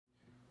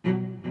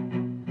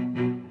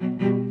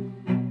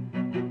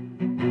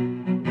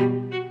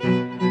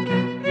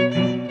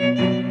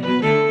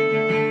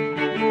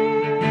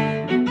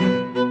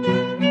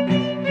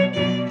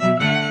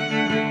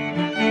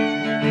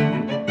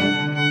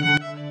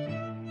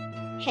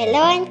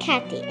Hello, I'm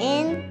Kathy.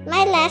 In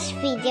my last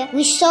video,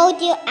 we showed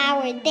you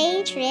our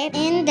day trip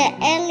in the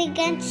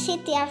elegant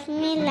city of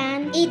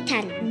Milan,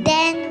 Italy.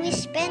 Then we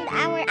spent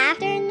our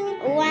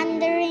afternoon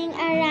wandering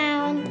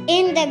around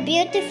in the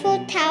beautiful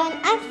town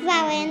of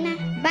Verona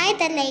by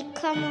the Lake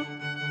Como.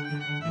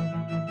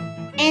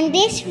 In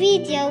this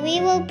video, we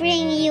will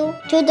bring you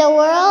to the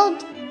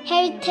World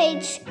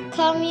Heritage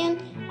Commune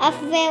of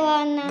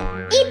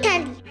Verona,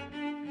 Italy.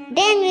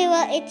 Then we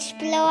will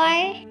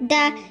explore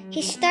the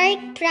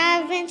historic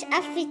province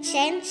of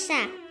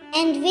Vicenza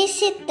and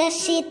visit the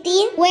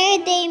city where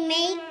they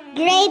make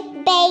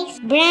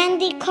grape-based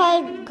brandy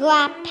called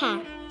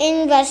grappa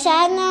in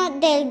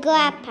Bassano del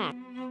Grappa,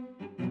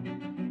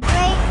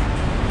 right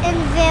in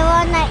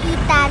Verona,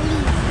 Italy.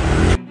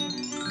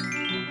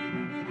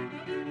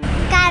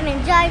 Come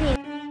and join me.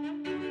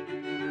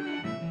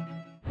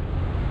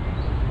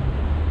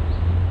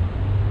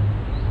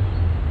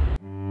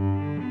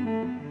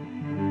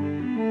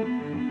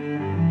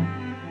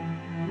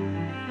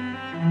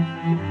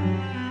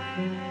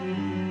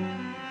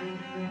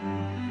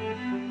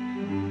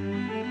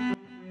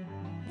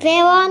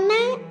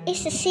 Verona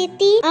is a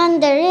city on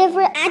the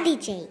river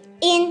Adige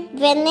in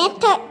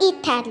Veneto,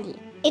 Italy.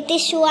 It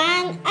is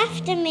one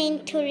of the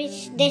main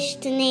tourist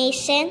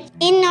destinations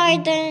in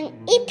northern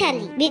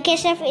Italy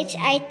because of its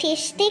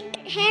artistic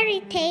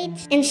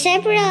heritage and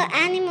several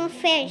animal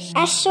fairs,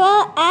 as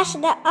well as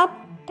the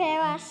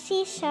opera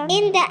season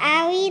in the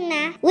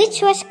arena,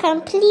 which was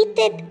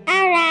completed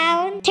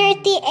around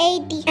 30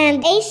 AD,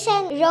 and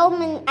ancient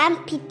Roman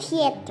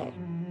amphitheater.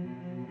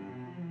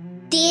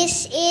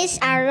 This is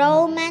a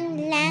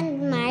Roman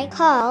landmark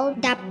called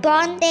the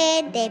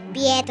Ponte di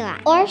Pietra,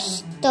 or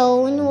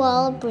Stone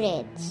Wall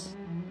Bridge.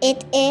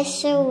 It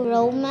is a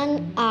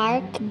Roman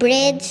arch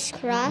bridge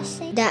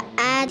crossing the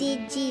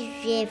Adige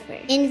River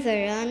in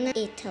Verona,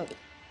 Italy.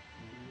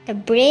 The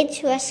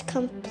bridge was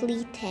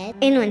completed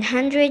in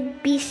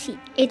 100 BC.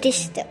 It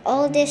is the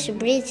oldest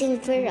bridge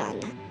in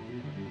Verona.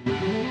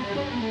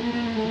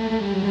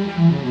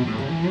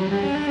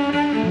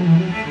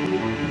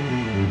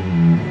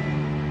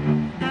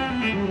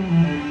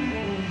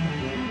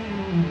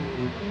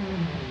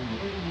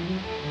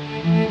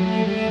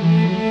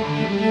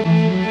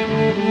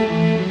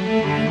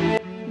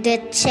 The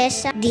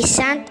Chiesa di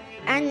Santa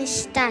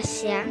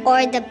Anastasia,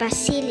 or the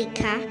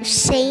Basilica of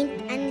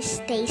Saint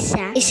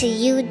Anastasia, is a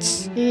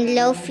huge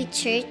low-fee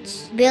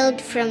church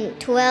built from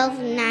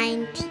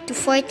 1290 to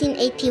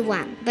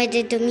 1481 by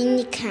the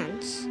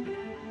Dominicans.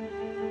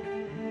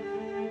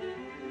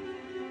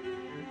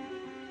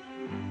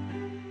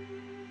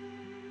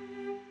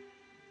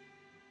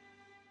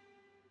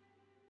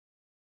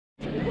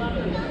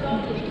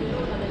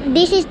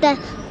 This is the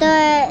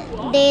Torre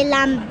dei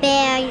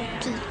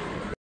Lamberti.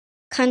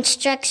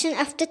 Construction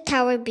of the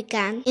tower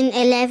began in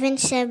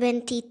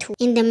 1172.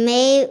 In the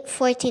May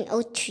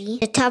 1403,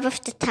 the top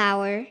of the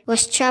tower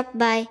was struck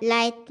by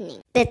lightning.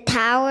 The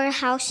tower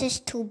houses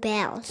two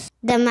bells,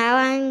 the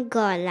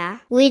marangola,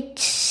 which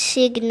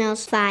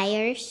signals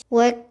fires,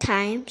 work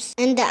times,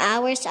 and the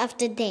hours of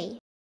the day.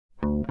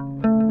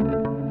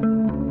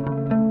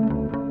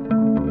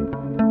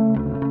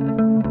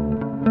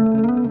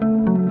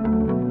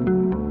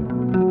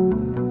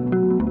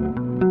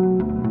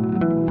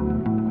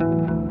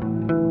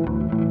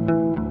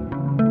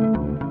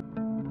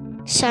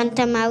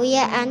 Santa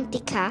Maria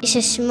Antica is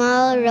a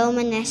small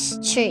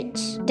Romanesque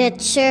church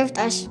that served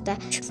as the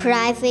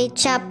private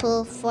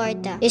chapel for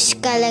the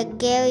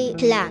Scaligeri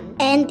clan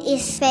and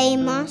is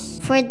famous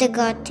for the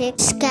Gothic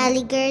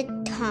Scaliger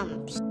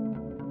tombs.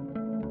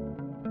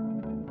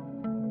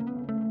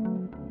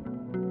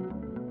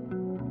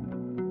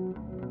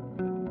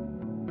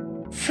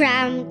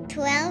 From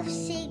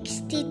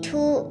 1262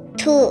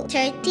 to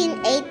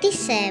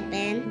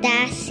 1387,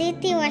 the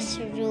city was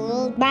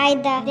ruled by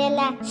the De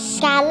la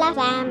Scala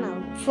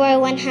family for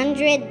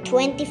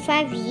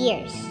 125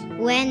 years.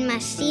 When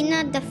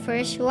Massino I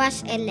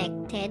was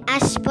elected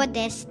as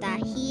Podesta,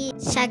 he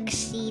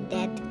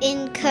succeeded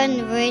in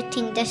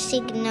converting the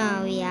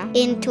signoria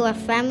into a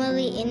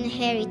family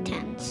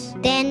inheritance.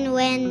 Then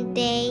when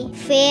they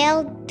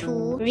failed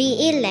to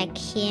re-elect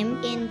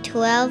him in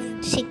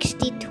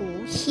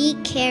 1262, he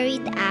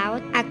carried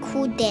out a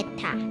coup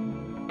d'etat.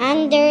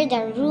 Under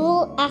the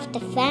rule of the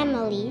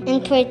family,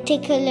 in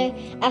particular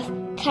of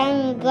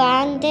Can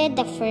Grande I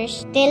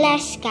de la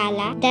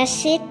Scala, the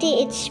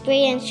city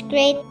experienced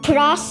great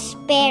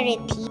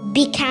prosperity,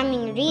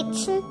 becoming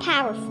rich and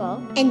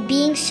powerful, and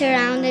being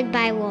surrounded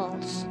by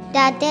walls.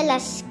 The De la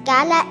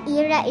Scala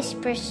era is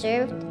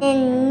preserved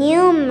in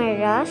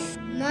numerous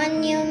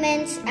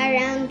monuments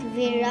around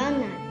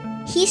Verona.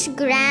 His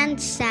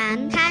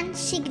grandson, Can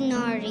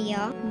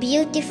Signorio,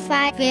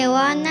 beautified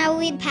Verona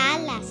with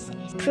palaces,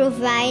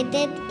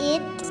 provided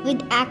it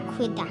with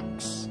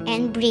aqueducts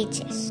and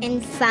bridges,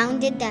 and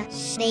founded the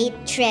state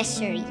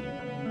treasury.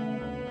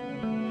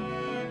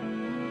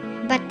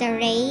 but the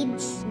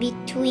raids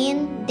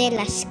between De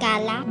La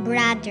Scala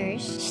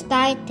brothers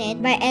started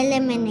by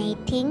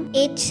eliminating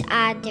each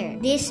other.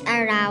 This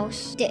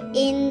aroused the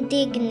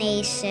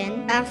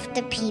indignation of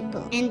the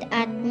people, and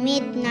at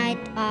midnight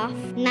of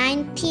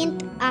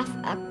 19th of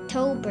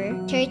October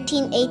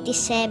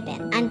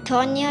 1387,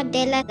 Antonio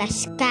de la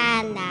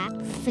Scala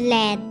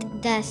fled,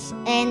 thus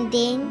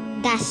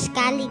ending the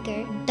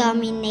Scaliger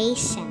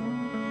domination.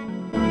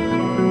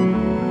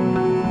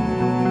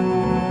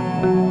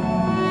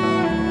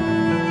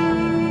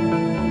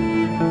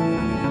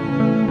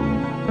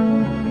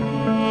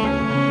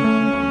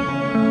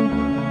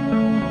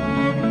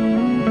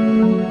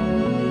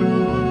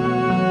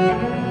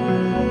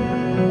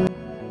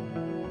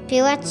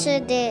 Piazza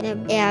del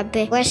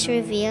Grappa was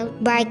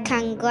revealed by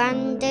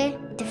Cangrande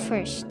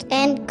I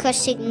and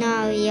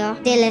Cosignorio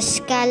della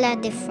Scala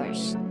I.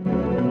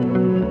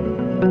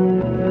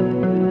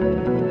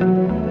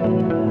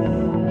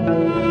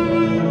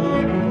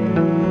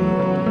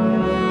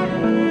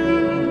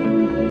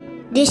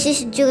 This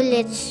is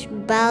Juliet's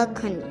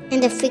balcony in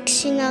the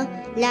fictional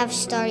love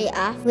story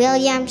of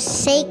William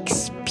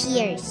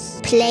Shakespeare's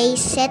play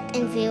set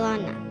in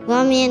Verona,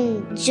 Romeo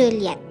and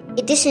Juliet.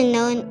 It is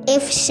unknown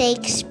if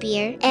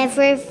Shakespeare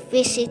ever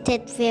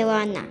visited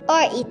Verona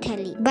or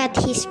Italy, but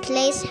his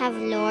plays have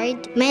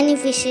lured many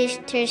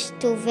visitors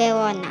to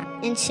Verona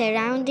and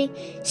surrounding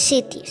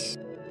cities.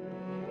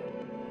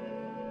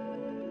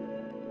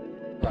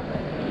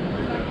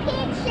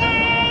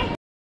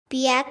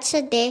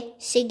 Piazza de'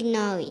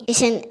 Signori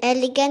is an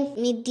elegant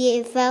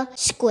medieval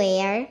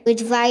square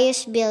with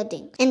various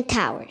buildings and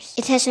towers.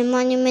 It has a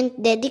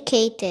monument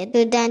dedicated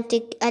to Dante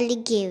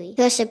Alighieri.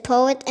 He was a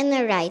poet and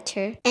a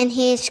writer, and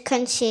he is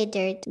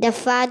considered the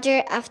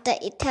father of the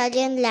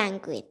Italian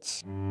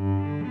language.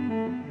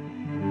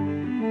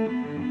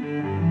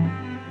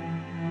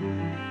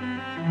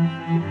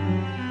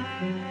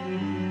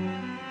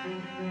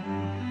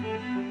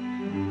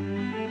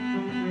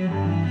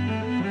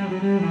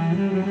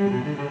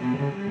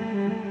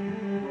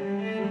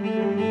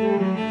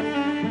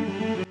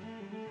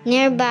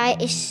 Nearby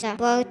is the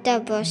Porta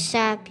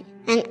Borsavi,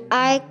 an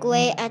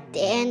archway at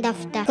the end of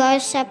the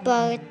Corsa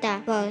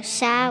Porta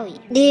Borsavi.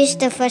 This is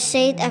the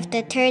facade of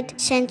the 3rd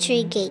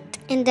century gate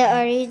in the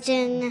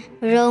original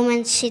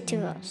Roman city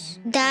walls.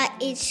 The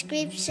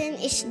inscription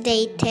is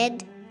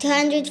dated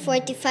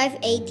 245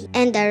 AD,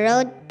 and the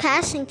road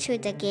passing through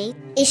the gate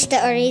is the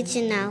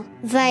original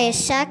Via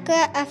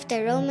Sacra of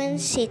the Roman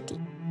city.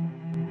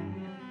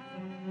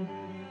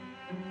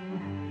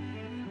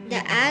 The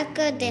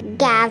Arco de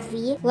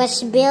Gavi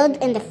was built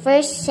in the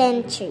 1st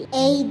century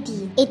AD.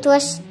 It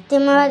was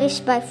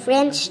demolished by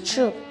French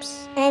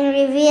troops and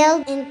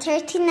rebuilt in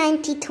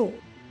 1392.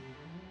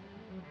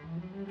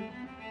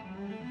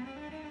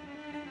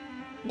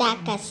 The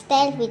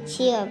Castel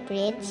Vecchio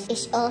Bridge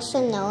is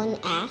also known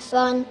as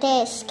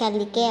Ponte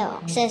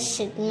Scaligero. It's a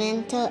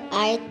segmental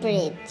art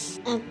bridge.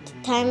 At the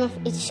time of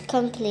its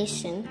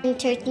completion, in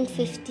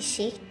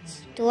 1356,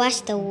 it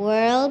was the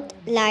world's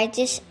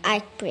largest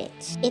art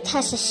bridge. It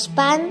has a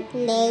span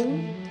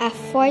length of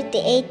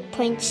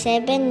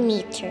 48.7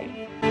 meters.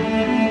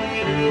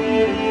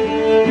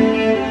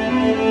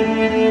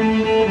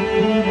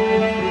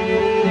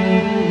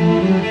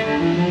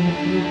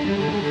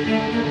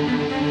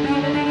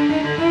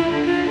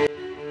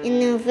 In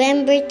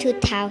November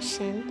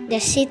 2000, the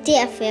city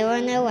of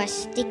Verona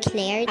was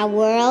declared a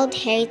World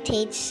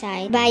Heritage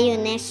Site by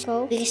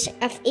UNESCO because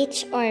of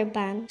its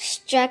urban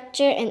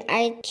structure and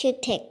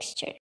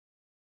architecture.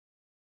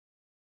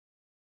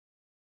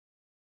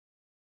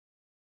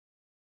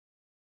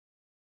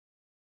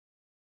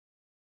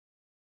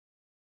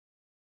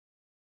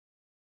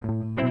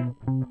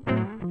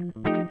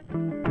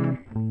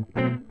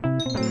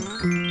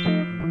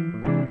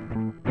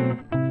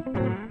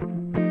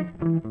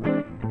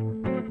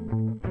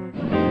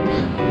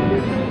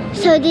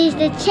 So this is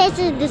the church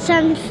of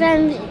San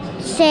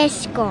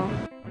Francesco.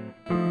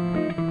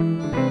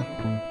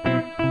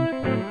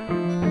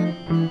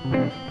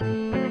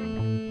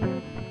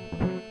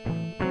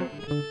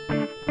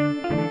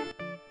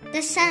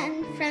 The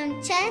San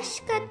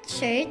Francesco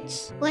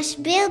Church was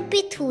built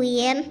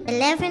between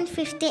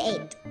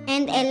 1158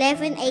 and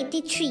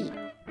 1183.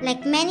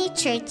 Like many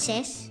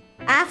churches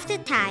of the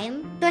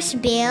time, it was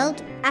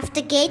built at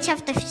the gates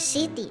of the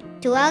city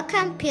to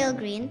welcome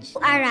pilgrims who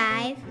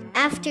arrived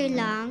after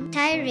long,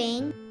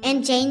 tiring,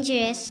 and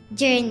dangerous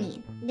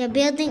journey. The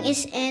building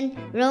is in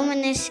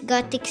Romanesque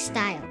Gothic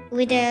style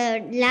with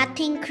a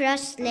Latin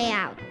cross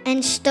layout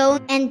and stone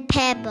and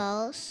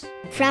pebbles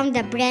from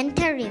the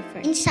Brenta River.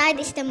 Inside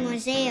is the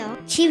Museo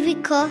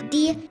Civico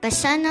di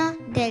Bassano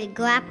del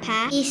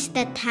Grappa, is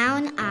the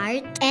town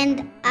art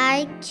and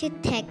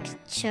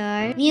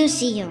architecture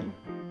museum.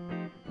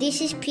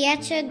 This is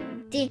Piazza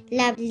de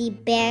la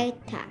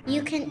Libertà.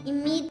 You can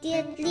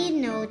immediately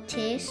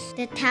notice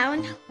the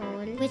town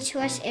hall, which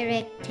was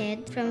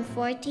erected from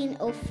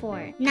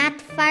 1404. Not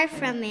far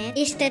from it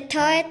is the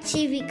Torre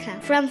Civica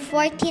from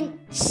 14th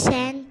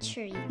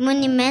century.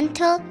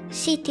 Monumental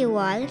city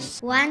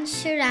walls once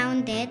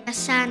surrounded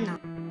Bassano.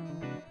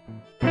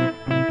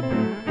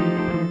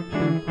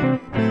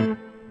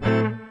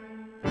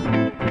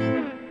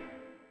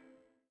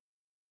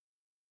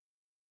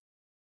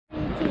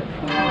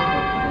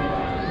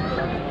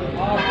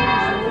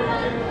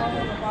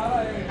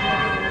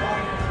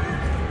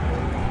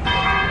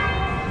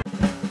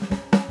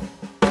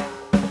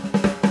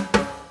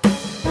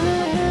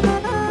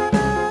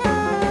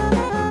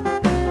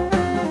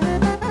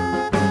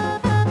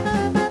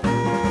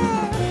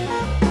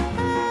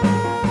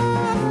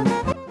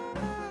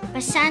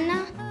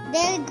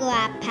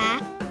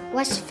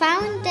 was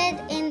founded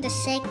in the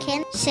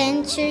 2nd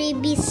century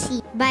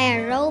BC by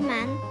a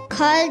Roman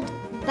called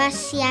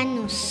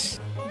Bassianus.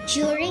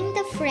 During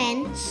the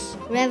French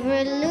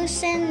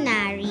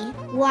Revolutionary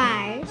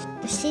Wars,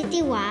 the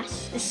city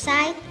was the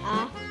site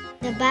of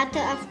the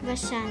Battle of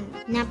Bassano.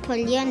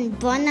 Napoleon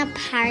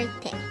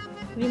Bonaparte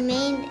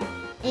remained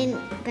in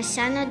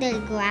Bassano del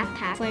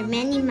Grappa for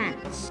many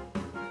months.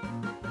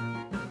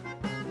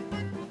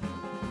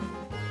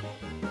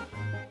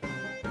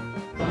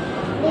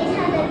 This is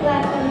how the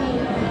grappa made.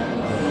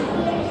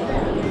 Here's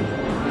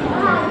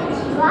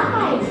the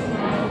grappa is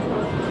nice.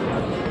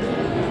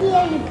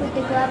 Here you put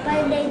the grappa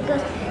and then it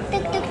goes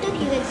tuk tuk tuk.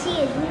 You can see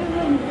it. And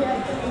then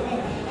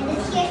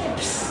here's the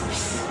pss,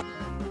 pss.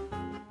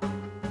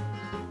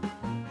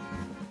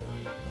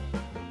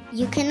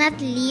 You cannot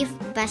leave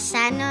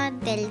Bassano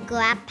del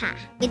Grappa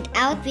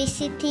without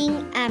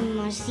visiting a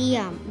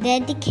museum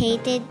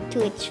dedicated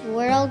to its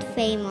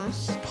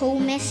world-famous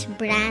Pomes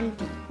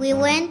brandy. We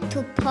went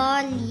to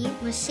Poli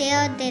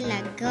Museo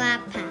della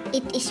Grappa.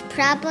 It is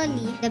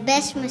probably the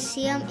best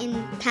museum in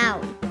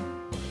town.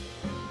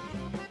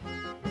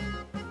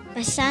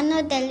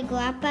 Bassano del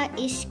Grappa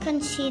is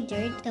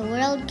considered the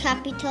world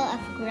capital of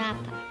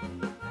grappa.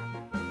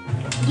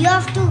 You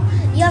have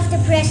to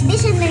press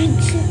this and then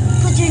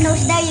put your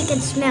nose there, you can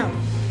smell.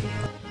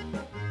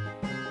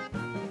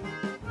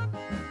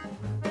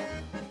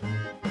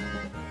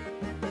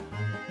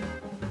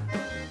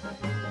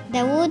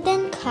 The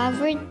wooden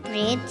covered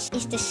bridge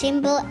is the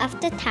symbol of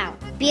the town,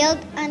 built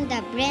on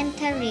the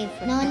Brenta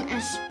River, known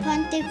as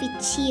Ponte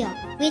Vecchio,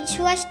 which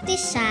was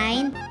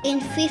designed in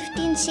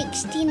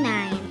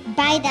 1569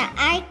 by the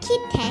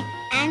architect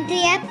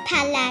Andrea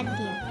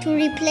Palladio to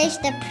replace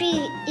the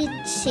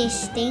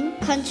pre-existing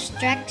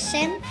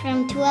construction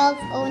from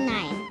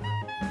 1209.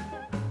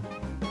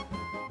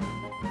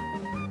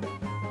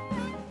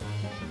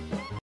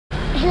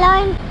 Hello,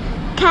 I'm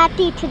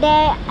Kathy.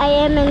 Today I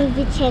am in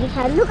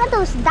Vicenza. Look at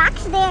those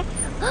ducks there.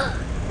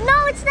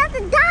 No, it's not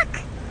a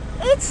duck.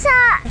 It's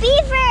a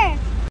beaver.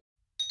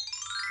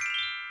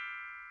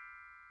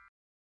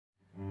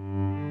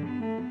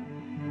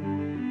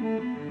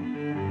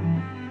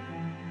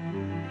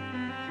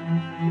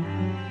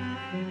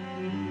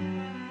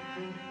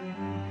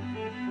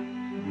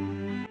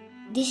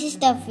 This is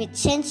the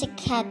Vicenza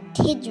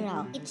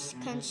Cathedral. Its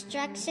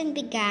construction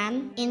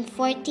began in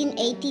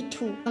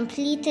 1482,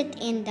 completed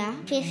in the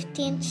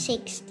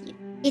 1560s.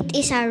 It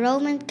is a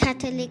Roman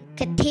Catholic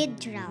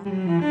cathedral.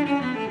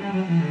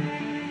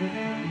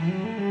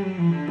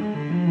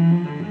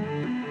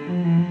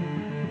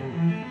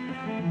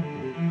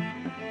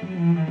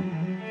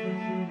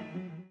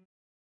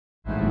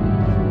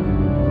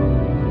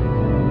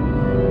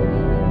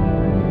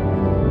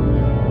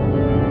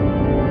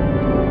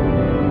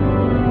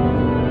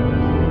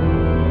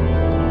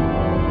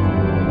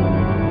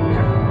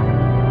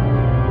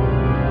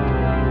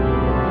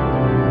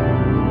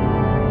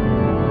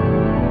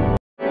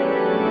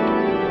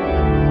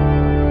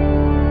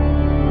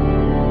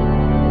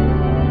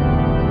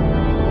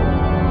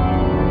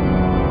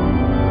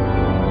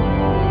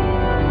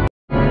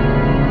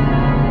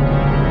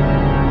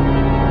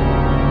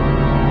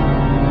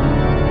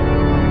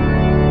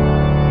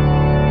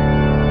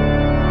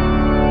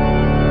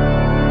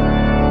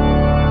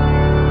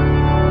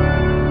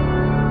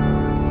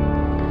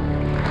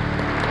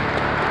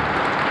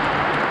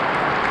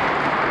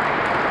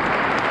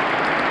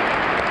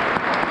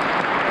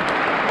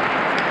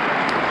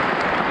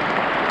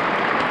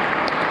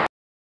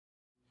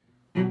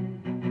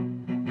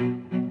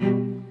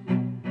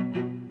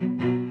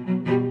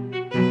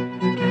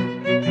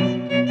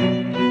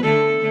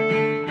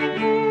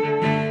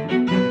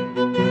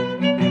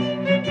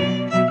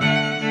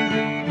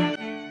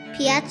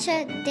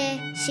 Piazza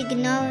de'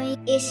 Signori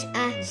is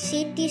a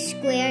city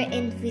square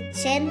in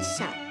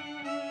Vicenza.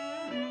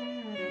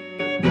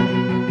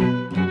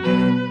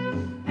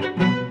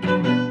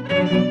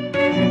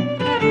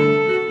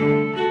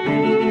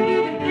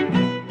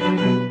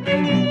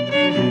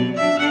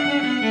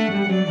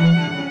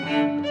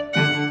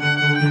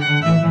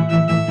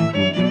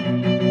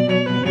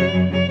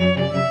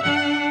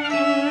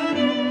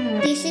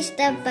 This is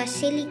the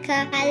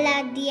Basilica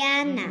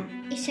Palladiana.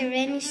 It's a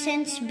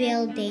Renaissance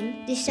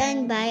building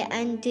designed by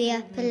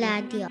Andrea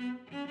Palladio.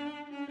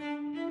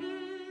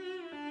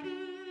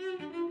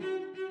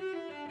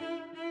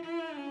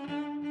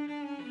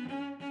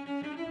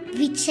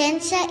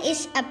 Vicenza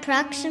is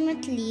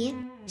approximately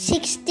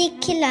 60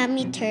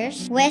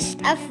 kilometers west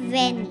of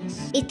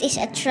Venice. It is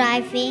a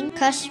thriving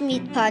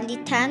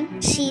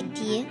cosmopolitan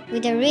city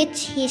with a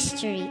rich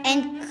history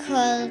and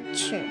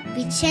culture.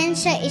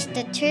 Vicenza is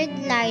the third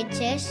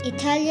largest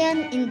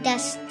Italian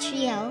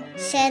industrial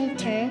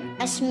center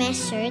as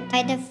measured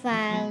by the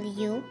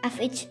value of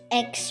its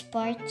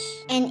exports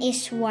and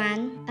is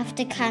one of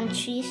the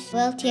country's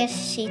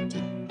wealthiest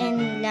cities,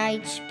 in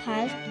large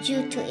part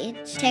due to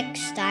its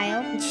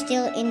textile and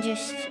steel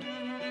industry.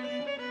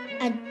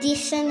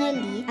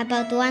 Additionally,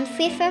 about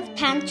 1/5 of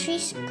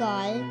country's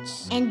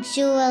golds and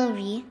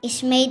jewelry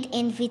is made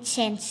in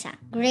Vicenza,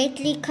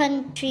 greatly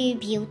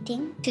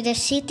contributing to the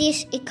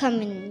city's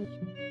economy.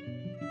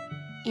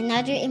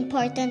 Another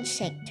important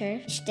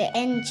sector is the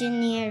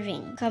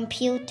engineering,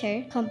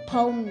 computer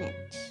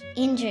components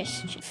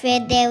industry.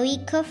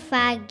 Federico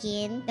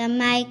Fagin, the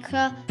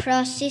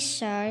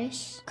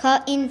microprocessors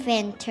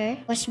co-inventor,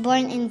 was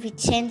born in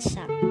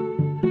Vicenza.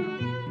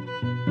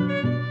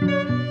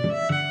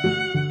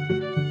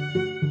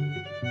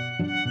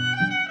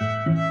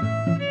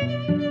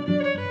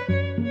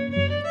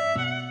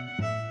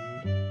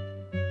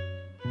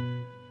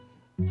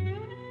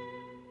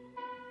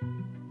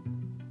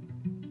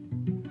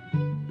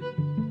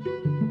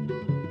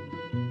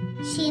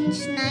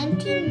 Since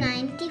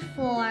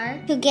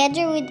 1994,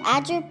 together with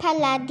other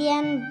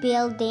Palladian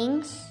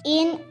buildings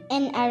in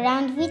and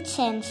around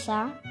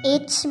Vicenza,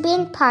 it's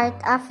been part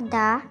of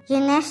the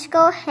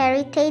UNESCO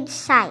Heritage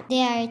Site.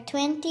 There are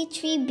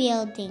 23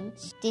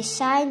 buildings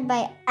designed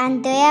by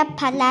Andrea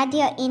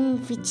Palladio in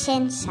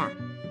Vicenza,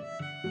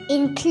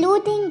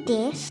 including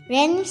this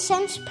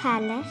Renaissance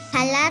Palace,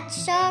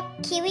 Palazzo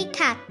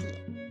Chiericati.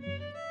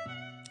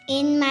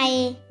 In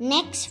my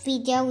next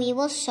video, we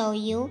will show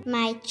you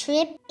my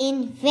trip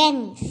in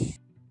Venice.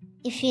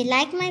 If you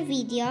like my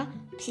video,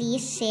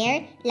 please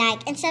share,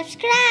 like, and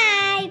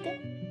subscribe.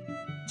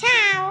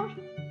 Ciao!